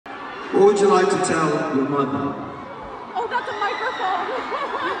What would you like to tell your mother? Oh, that's a microphone.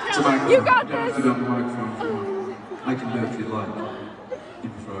 It's a microphone. You got You don't have this. to go on the microphone. I can do it if you'd like. You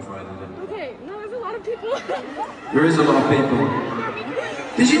prefer if I did it. Okay, no, there's a lot of people. There is a lot of people.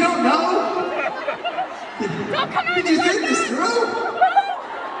 Did you not know? Don't come Did you think this through?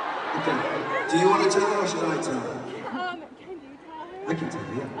 Okay. Do you want to tell her or should I tell her? Can you tell her? I can tell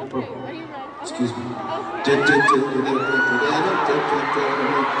her, yeah. No Okay, problem. are you ready? Excuse me.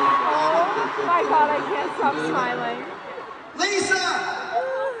 Oh my God, I can't stop smiling. Lisa!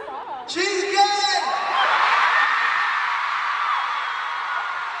 She's gay!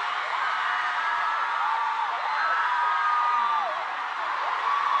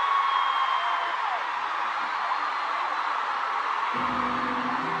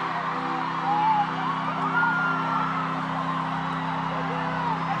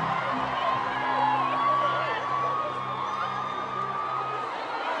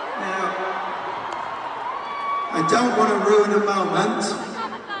 I don't want to ruin a moment.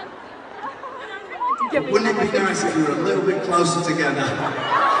 Wouldn't it be nice if we were a little bit closer together?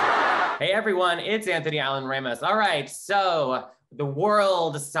 Hey everyone, it's Anthony Allen Ramos. All right, so the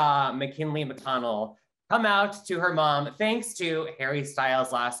world saw McKinley McConnell come out to her mom thanks to Harry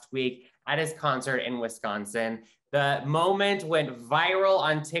Styles last week at his concert in Wisconsin. The moment went viral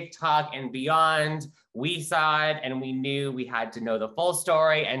on TikTok and beyond. We saw it and we knew we had to know the full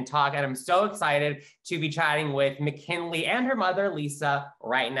story and talk. And I'm so excited to be chatting with McKinley and her mother, Lisa,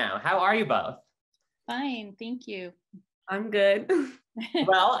 right now. How are you both? Fine, thank you. I'm good.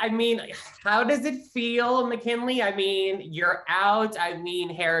 Well, I mean, how does it feel, McKinley? I mean, you're out. I mean,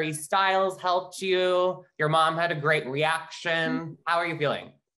 Harry Styles helped you. Your mom had a great reaction. How are you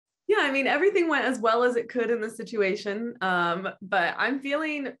feeling? Yeah, I mean, everything went as well as it could in the situation. But I'm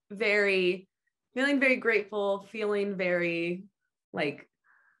feeling very grateful, feeling very like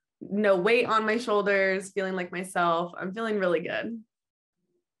no weight on my shoulders, feeling like myself. I'm feeling really good.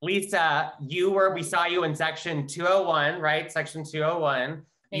 Lisa, we saw you in section 201, right? Section 201.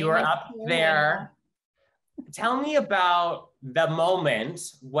 You were up there. Tell me about the moment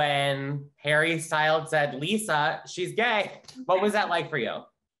when Harry Styles said, Lisa, she's gay. What was that like for you?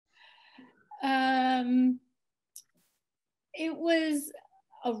 It was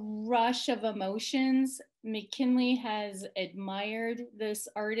a rush of emotions. McKinley has admired this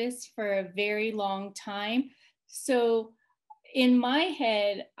artist for a very long time. So in my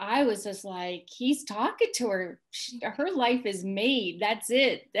head, I was just like, he's talking to her. Her life is made. That's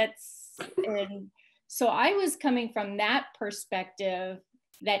it. And so I was coming from that perspective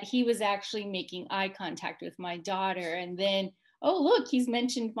that he was actually making eye contact with my daughter. And then, oh, look, he's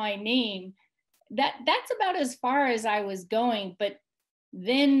mentioned my name. That's about as far as I was going. But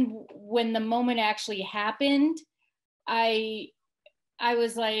then when the moment actually happened, I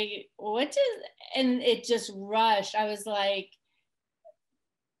was like, and it just rushed. I was like,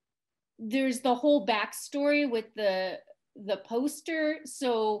 there's the whole backstory with the poster.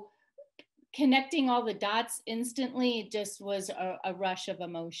 So connecting all the dots instantly, it just was a rush of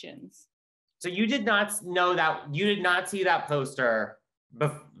emotions. So you did not know that, you did not see that poster,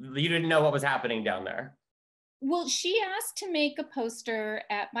 you didn't know what was happening down there? Well, she asked to make a poster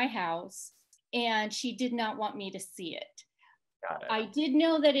at my house and she did not want me to see it. Got it. I did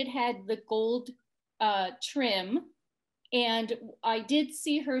know that it had the gold trim, and I did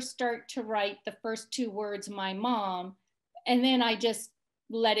see her start to write the first two words, my mom, and then I just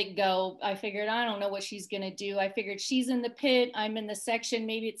let it go. I figured, I don't know what she's gonna do. I figured she's in the pit, I'm in the section,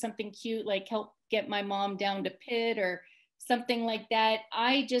 maybe it's something cute, like help get my mom down to pit or something like that.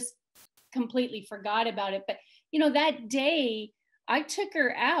 I just completely forgot about it. But you know, that day I took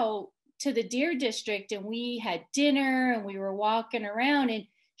her out to the Deer District and we had dinner and we were walking around and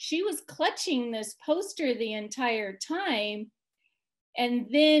she was clutching this poster the entire time. And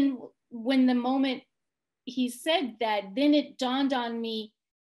then when the moment he said that, then it dawned on me,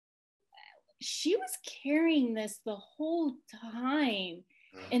 she was carrying this the whole time.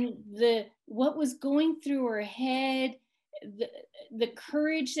 And what was going through her head, the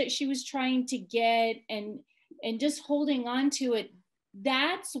courage that she was trying to get and just holding on to it,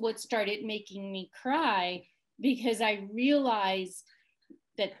 that's what started making me cry, because I realized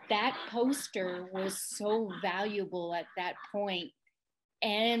that poster was so valuable at that point.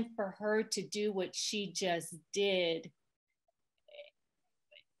 And for her to do what she just did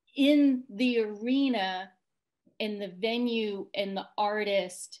in the arena, in the venue, and the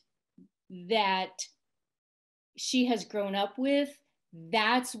artist that she has grown up with,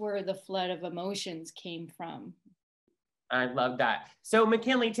 that's where the flood of emotions came from. I love that. So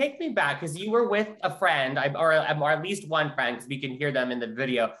McKinley, take me back, because you were with a friend, or at least one friend, because we can hear them in the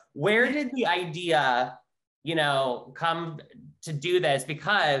video. Where did the idea, come to do this?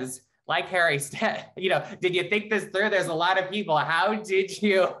 Because like Harry said, did you think this through? There's a lot of people. How did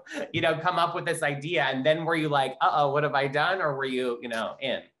you, come up with this idea? And then were you like, uh-oh, what have I done? Or were you,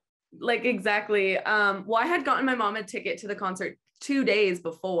 in? Like, exactly. Well, I had gotten my mom a ticket to the concert 2 days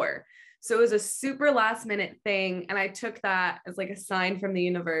before. So it was a super last minute thing. And I took that as like a sign from the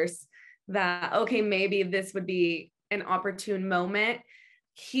universe that, okay, maybe this would be an opportune moment.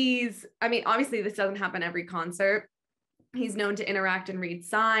 Obviously this doesn't happen every concert. He's known to interact and read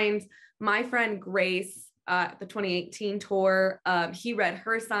signs. My friend Grace, the 2018 tour, he read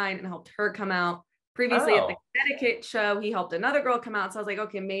her sign and helped her come out. Previously at the Connecticut show, he helped another girl come out. So I was like,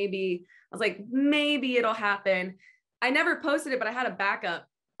 okay, maybe it'll happen. I never posted it, but I had a backup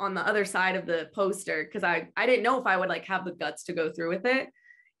on the other side of the poster because I didn't know if I would like have the guts to go through with it.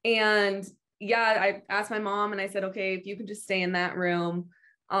 And yeah, I asked my mom and I said, okay, if you can just stay in that room,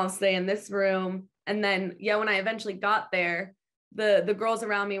 I'll stay in this room. And then, yeah, when I eventually got there, the girls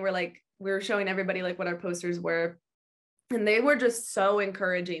around me were like, we were showing everybody like what our posters were. And they were just so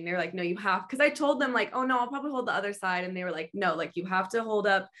encouraging. They're like, no, you have, because I told them like, oh no, I'll probably hold the other side. And they were like, no, like you have to hold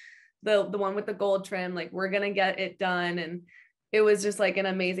up the one with the gold trim. Like we're going to get it done. And it was just like an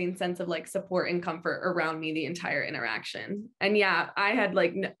amazing sense of like support and comfort around me the entire interaction. And yeah, I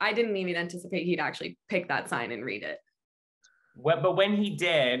didn't even anticipate he'd actually pick that sign and read it. But when he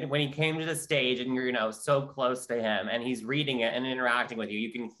came to the stage and you're, so close to him and he's reading it and interacting with you,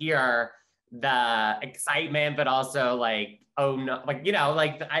 you can hear the excitement, but also like, oh no, like,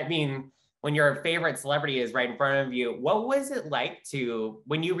 when your favorite celebrity is right in front of you, what was it like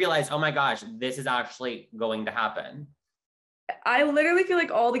when you realized, oh my gosh, this is actually going to happen? I literally feel like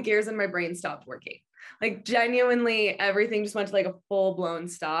all the gears in my brain stopped working. Like genuinely everything just went to like a full-blown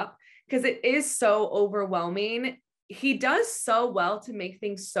stop because it is so overwhelming. He does so well to make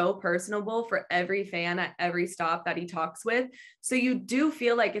things so personable for every fan at every stop that he talks with. So you do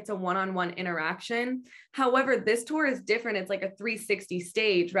feel like it's a one-on-one interaction. However, this tour is different. It's like a 360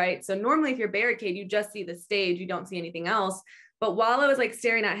 stage, right? So normally if you're barricade, you just see the stage, you don't see anything else. But while I was like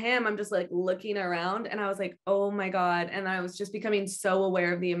staring at him, I'm just like looking around and I was like, oh my God. And I was just becoming so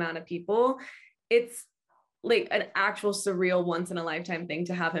aware of the amount of people. It's like an actual surreal once in a lifetime thing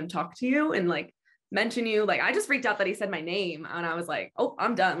to have him talk to you and like mention you. Like I just freaked out that he said my name and I was like, oh,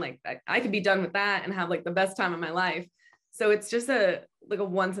 I'm done. Like I could be done with that and have like the best time of my life. So it's just a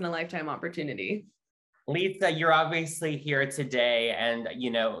once in a lifetime opportunity. Lisa, you're obviously here today and,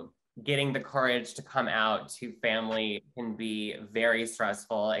 getting the courage to come out to family can be very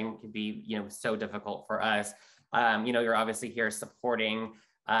stressful and can be, so difficult for us. You're obviously here supporting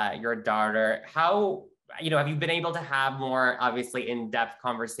your daughter. How, have you been able to have more obviously in-depth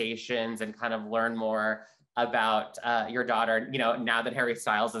conversations and kind of learn more about your daughter, now that Harry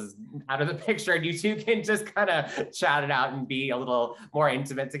Styles is out of the picture and you two can just kind of chat it out and be a little more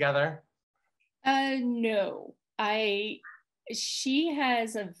intimate together? No, she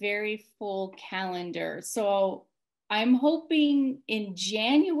has a very full calendar. So I'm hoping in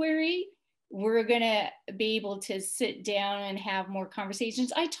January, we're gonna be able to sit down and have more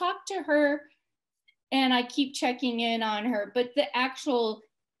conversations. I talked to her and I keep checking in on her, but the actual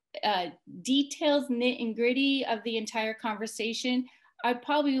details, nit and gritty of the entire conversation, I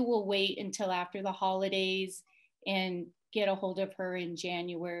probably will wait until after the holidays and get a hold of her in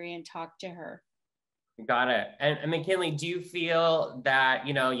January and talk to her. Got it. And McKinley, do you feel that,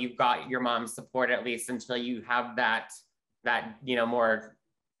 you've got your mom's support at least until you have that, more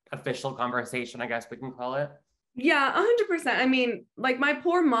official conversation, I guess we can call it? Yeah, 100%. I mean, like my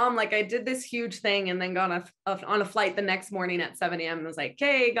poor mom, like I did this huge thing and then got on a flight the next morning at 7 a.m. and was like,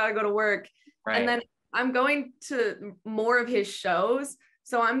 hey, gotta go to work. Right. And then I'm going to more of his shows.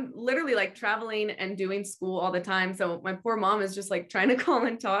 So I'm literally like traveling and doing school all the time. So my poor mom is just like trying to call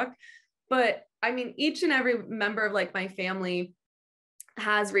and talk. But I mean, each and every member of like my family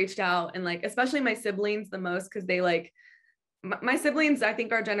has reached out and like, especially my siblings the most, because they like, my siblings, I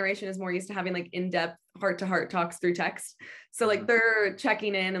think our generation is more used to having like in-depth heart-to-heart talks through text. So like they're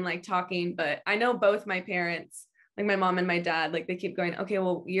checking in and like talking, but I know both my parents, like my mom and my dad, like they keep going, okay,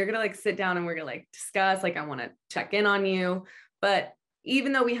 well, you're going to like sit down and we're going to like discuss, like, I want to check in on you. But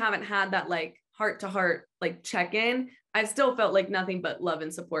even though we haven't had that like heart-to-heart like check-in, I've still felt like nothing but love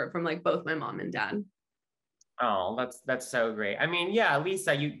and support from like both my mom and dad. Oh, that's so great. I mean, yeah,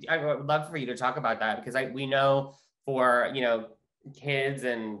 Lisa, I would love for you to talk about that because we know for, kids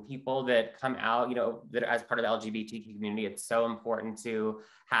and people that come out, you know, that as part of the LGBTQ community, it's so important to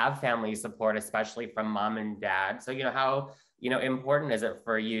have family support, especially from mom and dad. So, you know, how, you know, important is it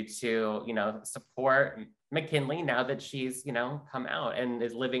for you to, you know, support McKinley now that she's, you know, come out and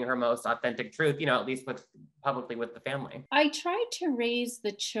is living her most authentic truth, you know, at least with publicly with the family? I tried to raise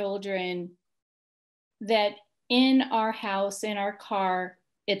the children that in our house, in our car,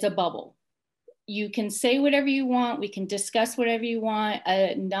 it's a bubble. You can say whatever you want. We can discuss whatever you want,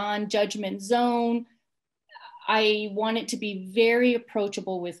 a non-judgment zone. I want it to be very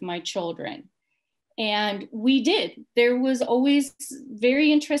approachable with my children. And we did. There was always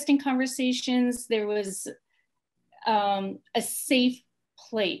very interesting conversations. There was a safe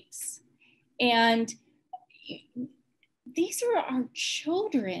place. And these are our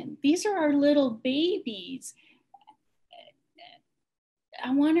children. These are our little babies.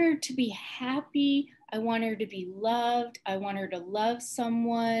 I want her to be happy. I want her to be loved. I want her to love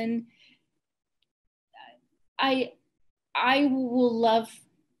someone. I will love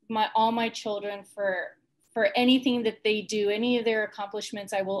all my children for anything that they do, any of their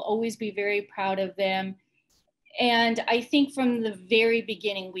accomplishments. I will always be very proud of them. And I think from the very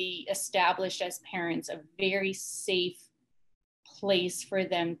beginning, we established as parents a very safe place for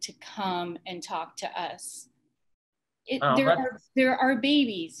them to come and talk to us. There are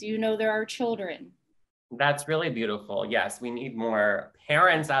babies, you know, there are children. That's really beautiful. Yes, we need more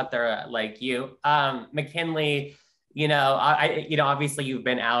parents out there like you. McKinley, you know, you know, obviously you've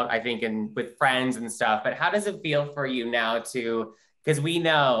been out, I think, and with friends and stuff, but how does it feel for you now to, because we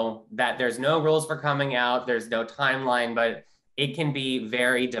know that there's no rules for coming out, there's no timeline, but it can be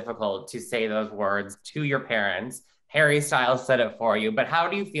very difficult to say those words to your parents. Harry Styles said it for you, but how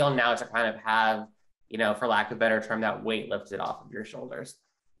do you feel now to kind of have, you know, for lack of a better term, that weight lifted off of your shoulders?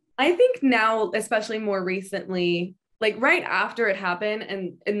 I think now, especially more recently, like right after it happened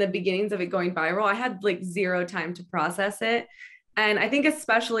and in the beginnings of it going viral, I had like zero time to process it. And I think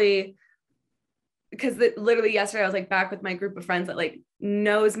especially because literally yesterday I was like back with my group of friends that like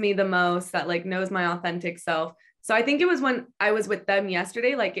knows me the most, that like knows my authentic self. So I think it was when I was with them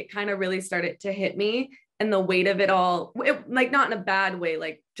yesterday, like it kind of really started to hit me, and the weight of it all, like not in a bad way,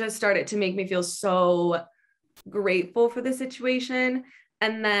 like just started to make me feel so grateful for the situation.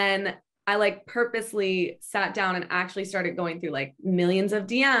 And then I like purposely sat down and actually started going through like millions of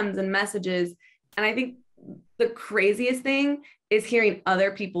DMs and messages. And I think the craziest thing is hearing other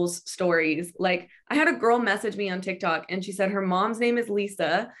people's stories. Like I had a girl message me on TikTok and she said her mom's name is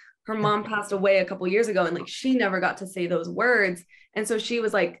Lisa. Her mom passed away a couple years ago and like she never got to say those words. And so she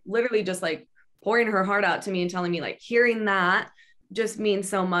was like literally just like pouring her heart out to me and telling me like hearing that just means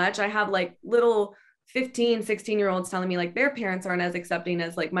so much. I have like little 15, 16-year-olds telling me like their parents aren't as accepting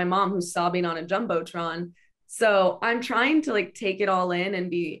as like my mom who's sobbing on a Jumbotron. So I'm trying to like take it all in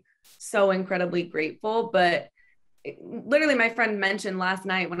and be so incredibly grateful. But literally my friend mentioned last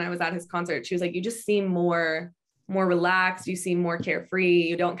night when I was at his concert, she was like, you just seem more relaxed. You seem more carefree.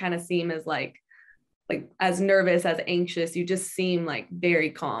 You don't kind of seem as like as nervous, as anxious. You just seem like very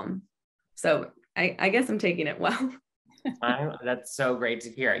calm. So I guess I'm taking it well. That's so great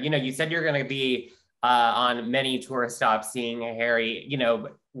to hear. You know, you said you're going to be on many tour stops seeing Harry. You know,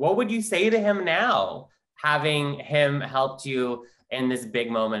 what would you say to him now, having him helped you in this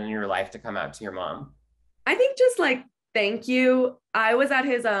big moment in your life to come out to your mom? I think just like, thank you. I was at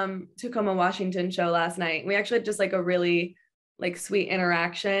his Tacoma, Washington show last night. We actually had just like a really like sweet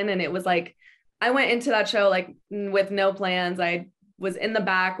interaction. And it was like, I went into that show like with no plans. I was in the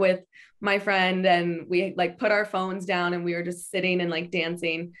back with my friend and we like put our phones down and we were just sitting and like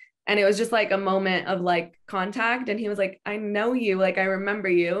dancing. And it was just like a moment of like contact. And he was like, I know you, like, I remember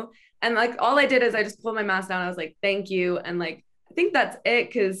you. And like, all I did is I just pulled my mask down. I was like, thank you. And like, I think that's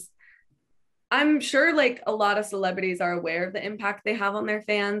it. Cause I'm sure like a lot of celebrities are aware of the impact they have on their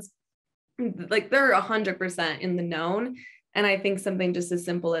fans. Like they're 100% in the known. And I think something just as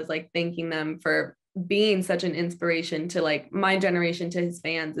simple as like thanking them for being such an inspiration to like my generation, to his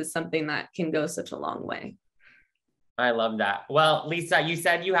fans, is something that can go such a long way. I love that. Well, Lisa, you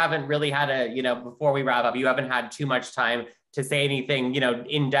said you haven't really had before we wrap up, you haven't had too much time to say anything,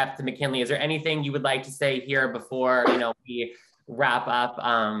 in depth to McKinley. Is there anything you would like to say here before, we wrap up?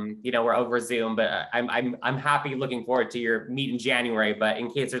 We're over Zoom, but I'm happy, looking forward to your meet in January. But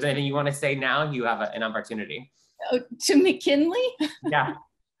in case there's anything you want to say now, you have an opportunity. Oh, to McKinley? Yeah.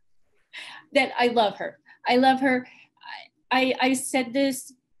 That I love her. I love her. I said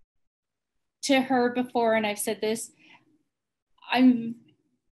this to her before, and I've said this. I'm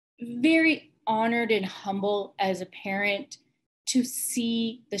very honored and humble as a parent to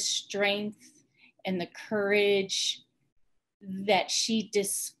see the strength and the courage that she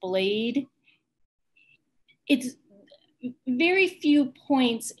displayed. It's very few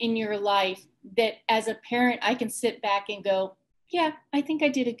points in your life that as a parent, I can sit back and go, yeah, I think I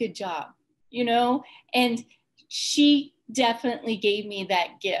did a good job, you know? And she definitely gave me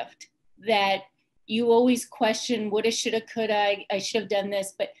that gift that you always question, woulda, shoulda, coulda, I should have done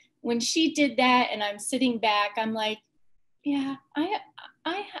this. But when she did that and I'm sitting back, I'm like, yeah, I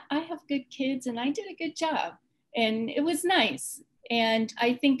have good kids and I did a good job. And it was nice. And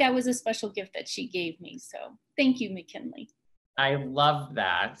I think that was a special gift that she gave me. So thank you, McKinley. I love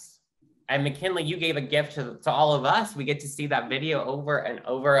that. And McKinley, you gave a gift to all of us. We get to see that video over and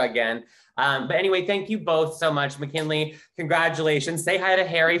over again. But anyway, thank you both so much. McKinley, congratulations. Say hi to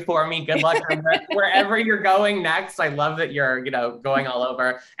Harry for me. Good luck wherever you're going next. I love that you're, going all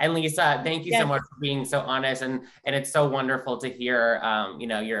over. And Lisa, thank you so much for being so honest. And it's so wonderful to hear,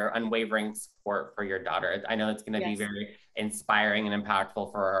 your unwavering support for your daughter. I know it's going to be very inspiring and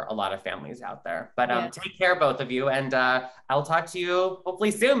impactful for a lot of families out there. But take care, both of you. And I'll talk to you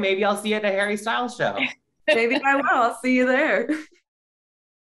hopefully soon. Maybe I'll see you at a Harry Styles show. Maybe I will. I'll see you there.